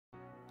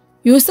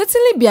You will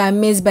certainly be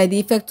amazed by the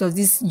effect of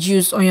this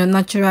juice on your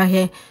natural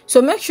hair.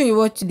 So make sure you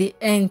watch to the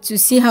end to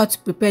see how to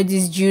prepare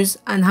this juice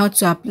and how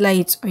to apply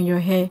it on your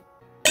hair.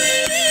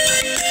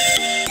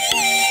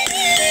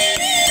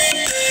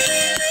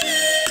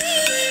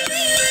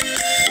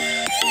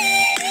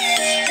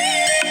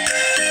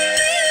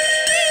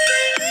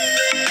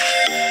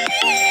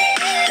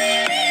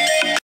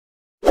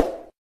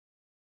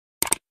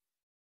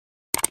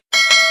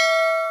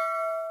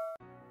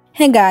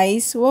 Hey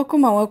guys,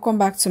 welcome and welcome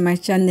back to my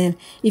channel.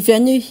 If you're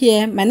new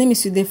here, my name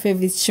is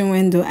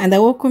Chinwendo and I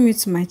welcome you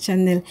to my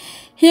channel.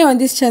 Here on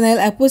this channel,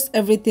 I post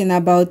everything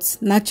about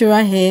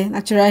natural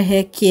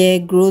hair care,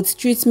 growth,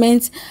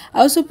 treatment.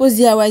 I also post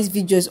DIY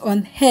videos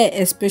on hair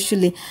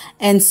especially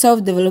and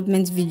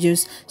self-development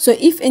videos. So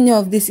if any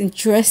of this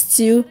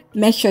interests you,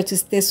 make sure to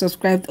stay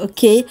subscribed,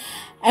 okay?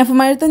 And for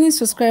my returning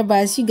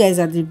subscribers, you guys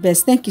are the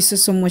best. Thank you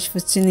so much for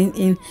tuning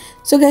in.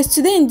 So guys,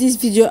 today in this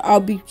video I'll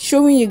be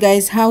showing you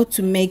guys how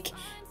to make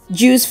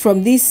juice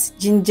from this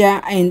ginger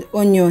and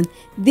onion.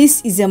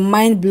 This is a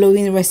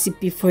mind-blowing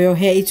recipe for your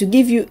hair. It will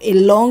give you a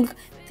long,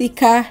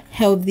 thicker,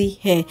 healthy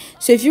hair.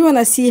 So if you want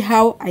to see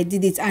how I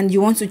did it and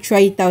you want to try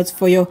it out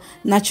for your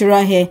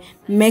natural hair,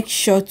 make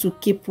sure to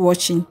keep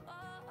watching.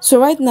 So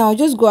right now,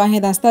 just go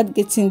ahead and start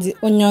getting the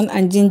onion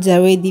and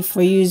ginger ready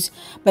for use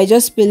by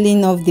just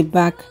peeling off the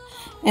back.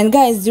 And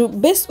guys, the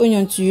best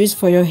onion to use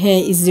for your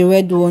hair is the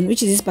red one,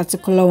 which is this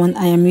particular one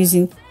I am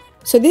using.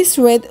 So this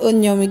red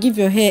onion will give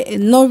your hair a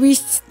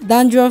nourished,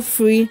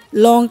 dandruff-free,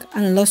 long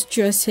and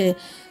lustrous hair.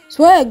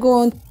 So while I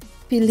go on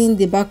peeling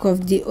the back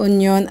of the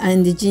onion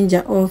and the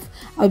ginger off,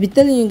 I'll be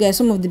telling you guys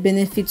some of the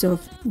benefits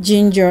of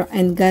ginger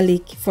and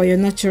garlic for your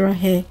natural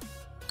hair.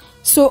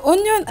 So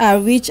onions are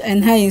rich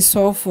and high in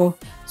sulfur.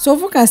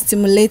 Sulfur can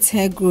stimulate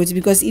hair growth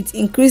because it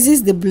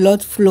increases the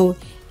blood flow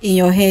in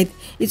your head.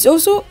 It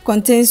also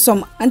contains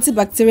some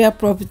antibacterial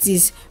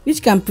properties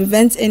which can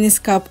prevent any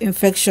scalp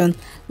infection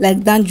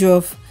like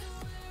dandruff.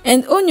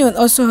 And onion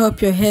also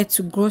help your hair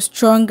to grow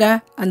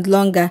stronger and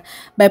longer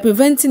by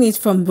preventing it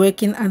from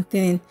breaking and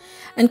thinning.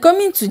 And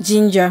coming to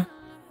ginger.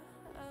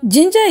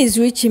 Ginger is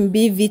rich in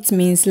B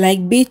vitamins like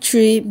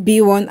B3,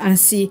 B1 and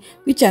C,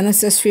 which are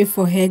necessary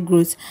for hair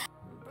growth.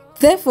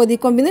 Therefore, the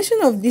combination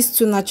of these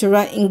two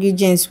natural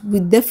ingredients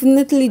will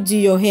definitely do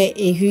your hair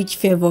a huge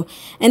favor.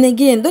 And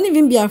again, don't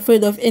even be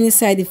afraid of any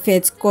side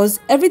effects because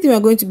everything we're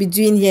going to be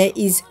doing here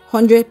is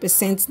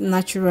 100%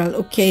 natural,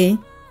 okay?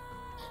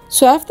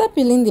 So after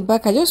peeling the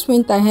back, I just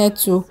went ahead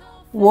to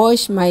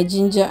wash my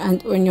ginger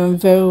and onion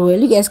very well.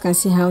 You guys can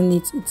see how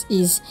neat it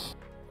is.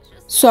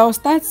 So I'll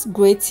start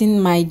grating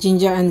my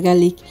ginger and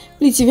garlic.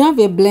 Please, if you have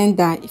a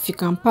blender, if you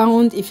can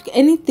pound, if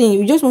anything,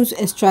 you just want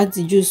to extract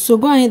the juice, so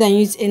go ahead and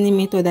use any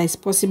method that is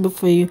possible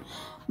for you.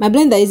 My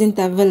blender isn't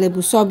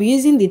available, so I'll be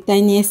using the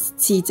tiniest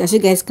teeth, as you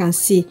guys can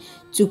see,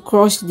 to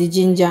crush the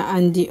ginger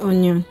and the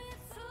onion.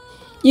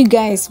 You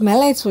guys, my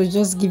light was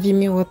just giving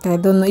me what I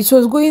don't know. It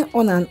was going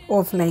on and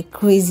off like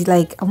crazy.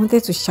 Like I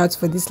wanted to shout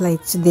for this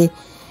light today.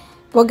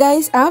 But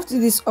guys, I have to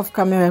do this off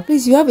camera.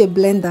 Please, if you have a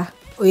blender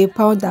or a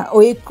powder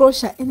or a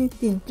crusher,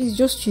 anything, please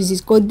just choose it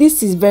because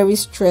this is very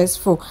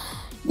stressful.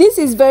 This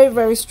is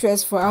very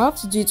stressful. I have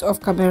to do it off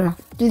camera.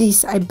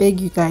 Please, I beg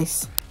you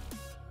guys.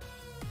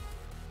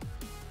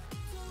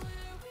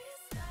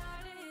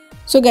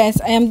 So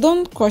guys, I am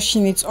done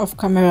crushing it off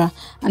camera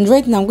and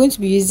right now I'm going to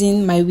be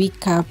using my wig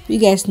cap. You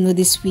guys know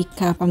this wig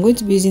cap. I'm going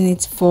to be using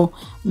it for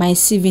my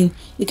sieving.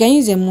 You can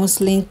use a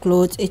muslin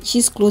cloth, a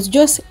cheesecloth,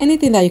 just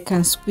anything that you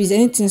can squeeze,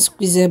 anything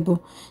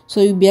squeezable,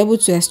 so you'll be able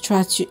to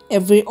extract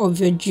every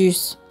of your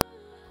juice.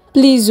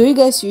 Please, you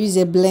guys use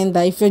a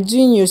blender. If you're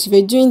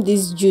doing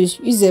this juice,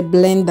 use a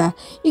blender.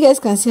 You guys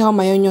can see how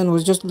my onion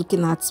was just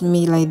looking at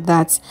me like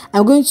that.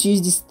 I'm going to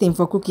use this thing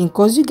for cooking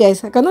because you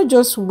guys, I cannot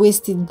just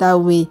waste it that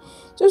way.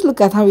 Just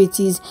look at how it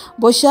is.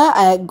 But sure,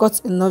 I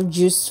got enough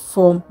juice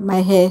for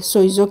my hair,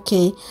 so it's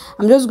okay.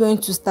 I'm just going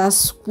to start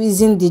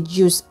squeezing the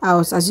juice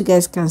out. As you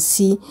guys can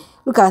see,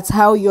 look at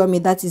how yummy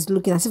that is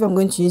looking, as if I'm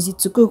going to use it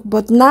to cook,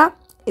 but now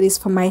it is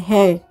for my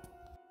hair.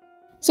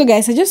 So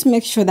guys, I just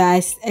make sure that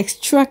I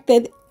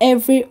extracted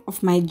every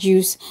of my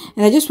juice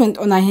and I just went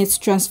on ahead to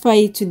transfer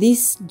it to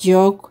this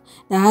jug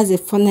that has a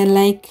funnel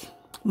like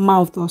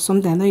mouth or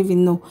something, I don't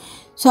even know.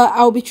 So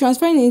I'll be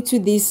transferring it into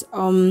this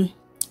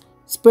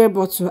spray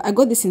bottle. I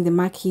got this in the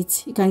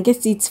market. You can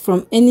get it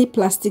from any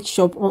plastic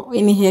shop or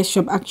any hair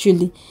shop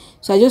actually.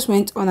 So I just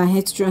went on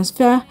ahead to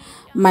transfer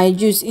my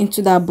juice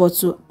into that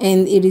bottle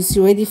and it is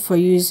ready for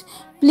use.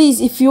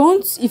 Please, if you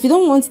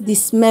don't want the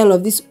smell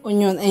of this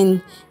onion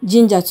and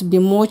ginger to be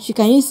much, you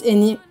can use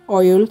any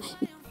oil.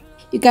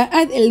 You can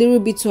add a little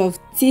bit of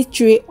tea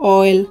tree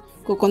oil,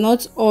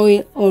 coconut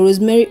oil or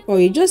rosemary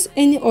oil, just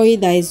any oil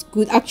that is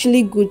good,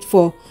 actually good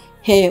for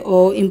hair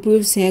or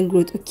improves hair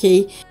growth,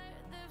 okay?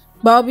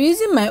 But I'll be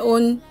using my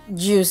own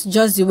juice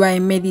just the way I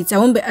made it. I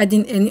won't be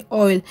adding any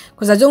oil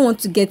because I don't want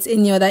to get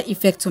any other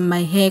effect on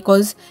my hair,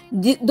 because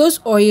those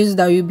oils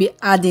that you'll be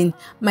adding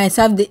might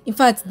have in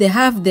fact they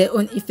have their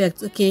own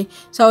effect, okay?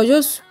 So I'll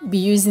just be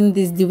using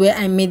this the way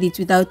I made it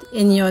without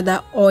any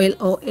other oil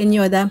or any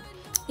other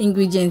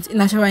ingredients,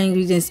 natural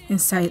ingredients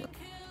inside.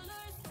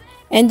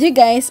 And you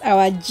guys,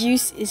 our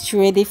juice is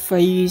ready for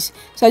use.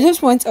 So I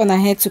just went on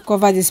ahead to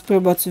cover the spray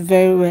bottle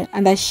very well,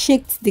 and I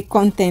shaked the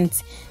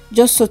content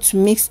just so to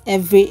mix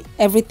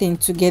everything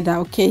together.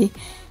 Okay,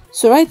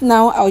 so right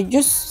now I'll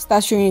just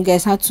start showing you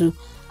guys how to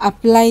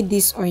apply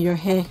this on your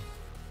hair.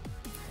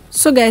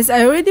 So guys,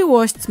 I already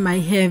washed my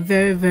hair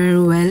very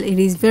well. It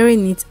is very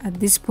neat at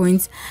this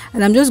point,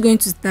 and I'm just going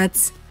to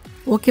start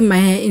working my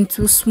hair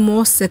into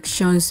small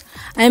sections.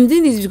 I am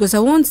doing this because I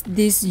want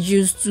this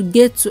juice to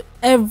get to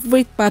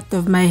every part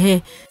of my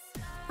hair.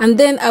 And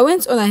then I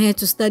went on ahead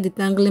to start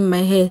detangling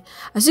my hair.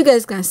 As you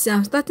guys can see,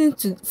 I'm starting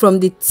from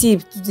the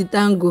tip to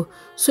detangle.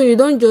 So you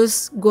don't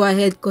just go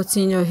ahead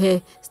cutting your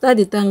hair. Start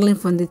detangling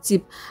from the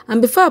tip.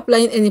 And before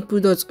applying any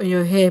products on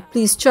your hair,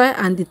 please try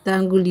and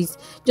detangle it,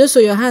 just so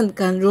your hand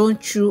can run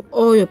through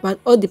all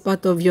the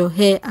part of your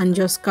hair and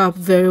your scalp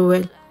very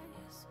well.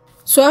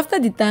 So after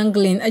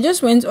detangling, I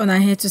just went on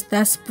ahead to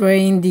start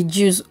spraying the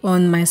juice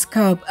on my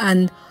scalp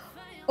and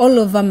all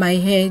over my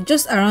hair,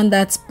 just around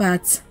that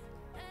part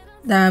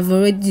that I've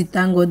already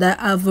detangled, that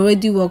I've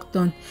already worked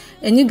on.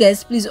 And you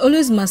guys, please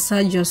always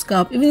massage your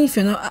scalp. Even if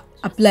you're not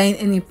applying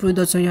any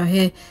products on your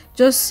hair,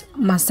 just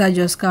massage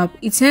your scalp.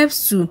 It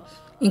helps to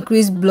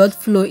increase blood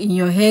flow in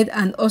your head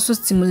and also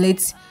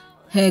stimulates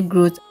hair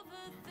growth.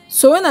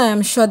 So when I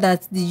am sure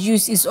that the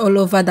juice is all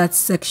over that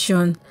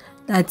section,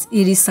 that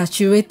it is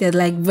saturated,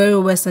 like very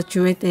well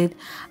saturated,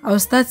 I'll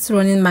start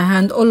running my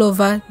hand all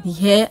over the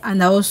hair,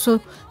 and I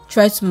also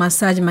try to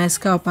massage my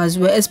scalp as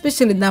well,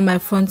 especially down my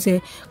front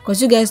hair,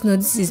 because you guys know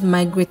this is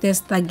my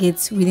greatest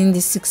target within the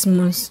 6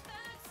 months.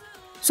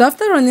 So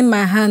after running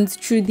my hand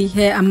through the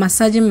hair and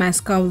massaging my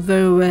scalp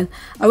very well,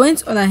 I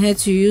went on ahead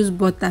to use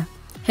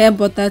hair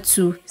butter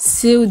to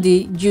seal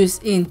the juice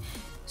in,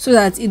 so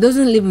that it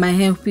doesn't leave my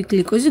hair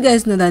quickly, because you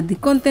guys know that the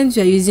content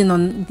you are using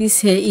on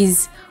this hair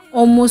is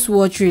almost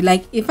watery.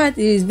 Like, in fact,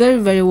 it is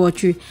very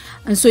watery,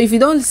 and so if you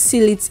don't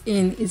seal it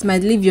in, it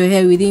might leave your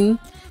hair within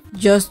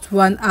just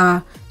 1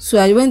 hour. So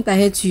I went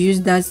ahead to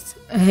use that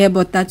hair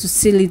butter to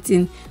seal it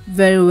in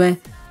very well.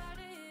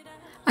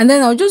 And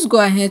then I'll just go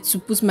ahead to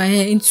put my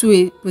hair into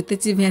a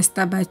protective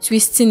hairstyle by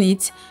twisting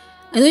it.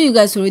 I know you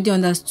guys already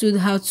understood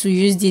how to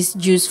use this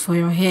juice for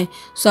your hair,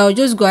 so I'll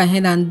just go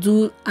ahead and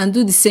use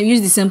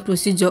the same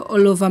procedure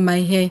all over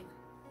my hair.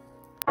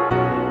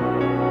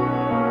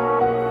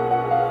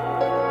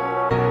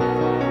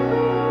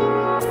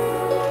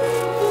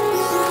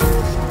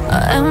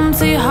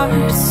 Empty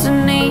hearts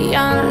and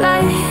neon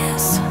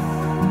lights,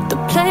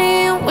 they're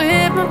playing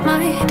with my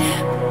mind.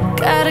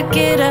 Gotta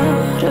get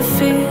out of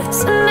here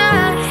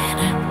tonight.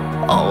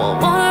 Oh, I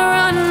wanna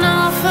run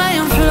off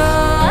and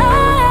fly,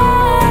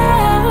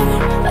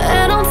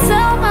 and I'll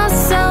tell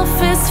myself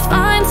it's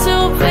fine to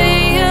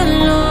be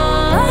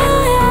alone,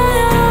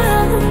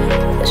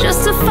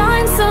 just to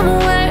find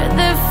somewhere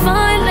that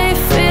finally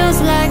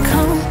feels like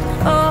home.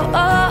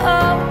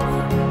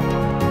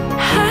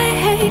 I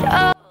hate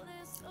all.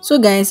 So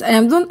guys, I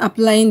am done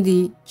applying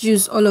the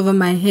juice all over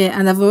my hair,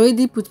 and I've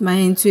already put my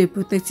hair into a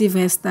protective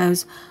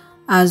hairstyles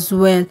as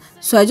well.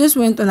 So I just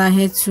went on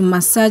ahead to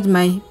massage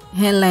my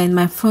hairline,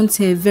 my front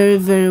hair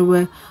very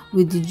well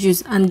with the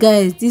juice. And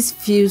guys, this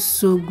feels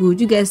so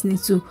good. You guys need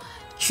to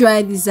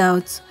try this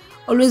out.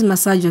 Always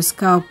massage your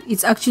scalp.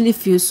 It actually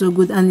feels so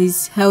good and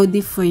it's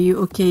healthy for you.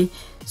 Okay,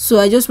 so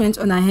I just went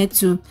on ahead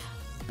to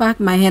pack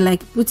my hair,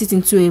 like put it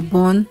into a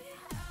bun.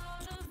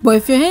 But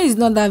if your hair is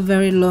not that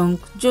very long,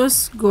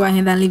 just go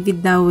ahead and leave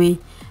it that way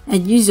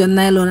and use your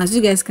nylon. As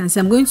you guys can see,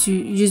 I'm going to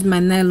use my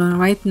nylon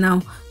right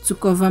now to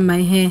cover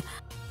my hair.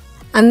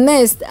 And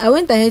next, I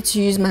went ahead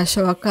to use my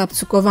shower cap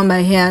to cover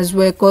my hair as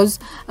well, because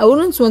I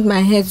wouldn't want my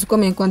hair to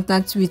come in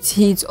contact with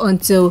heat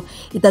until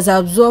it has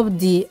absorbed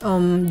the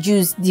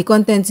juice, the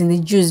content in the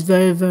juice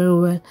very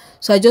well.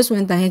 So I just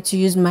went ahead to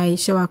use my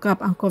shower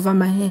cap and cover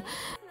my hair.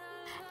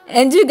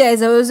 And you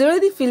guys, I was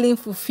already feeling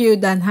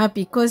fulfilled and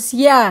happy, because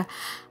yeah,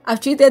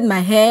 I've treated my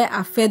hair,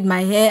 I've fed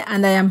my hair,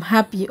 and I am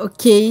happy.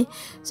 Okay,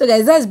 so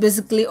guys, that's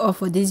basically all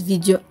for this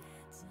video.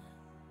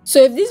 So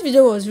if this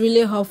video was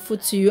really helpful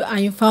to you and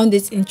you found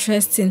it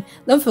interesting,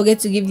 don't forget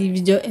to give the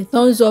video a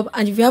thumbs up.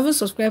 And if you haven't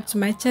subscribed to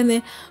my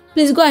channel,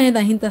 please go ahead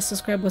and hit that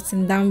subscribe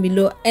button down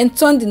below and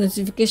turn the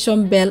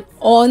notification bell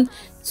on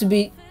to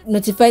be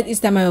notified each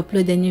time I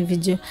upload a new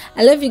video.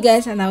 I love you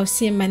guys, and I will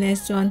see you in my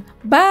next one.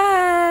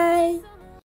 Bye.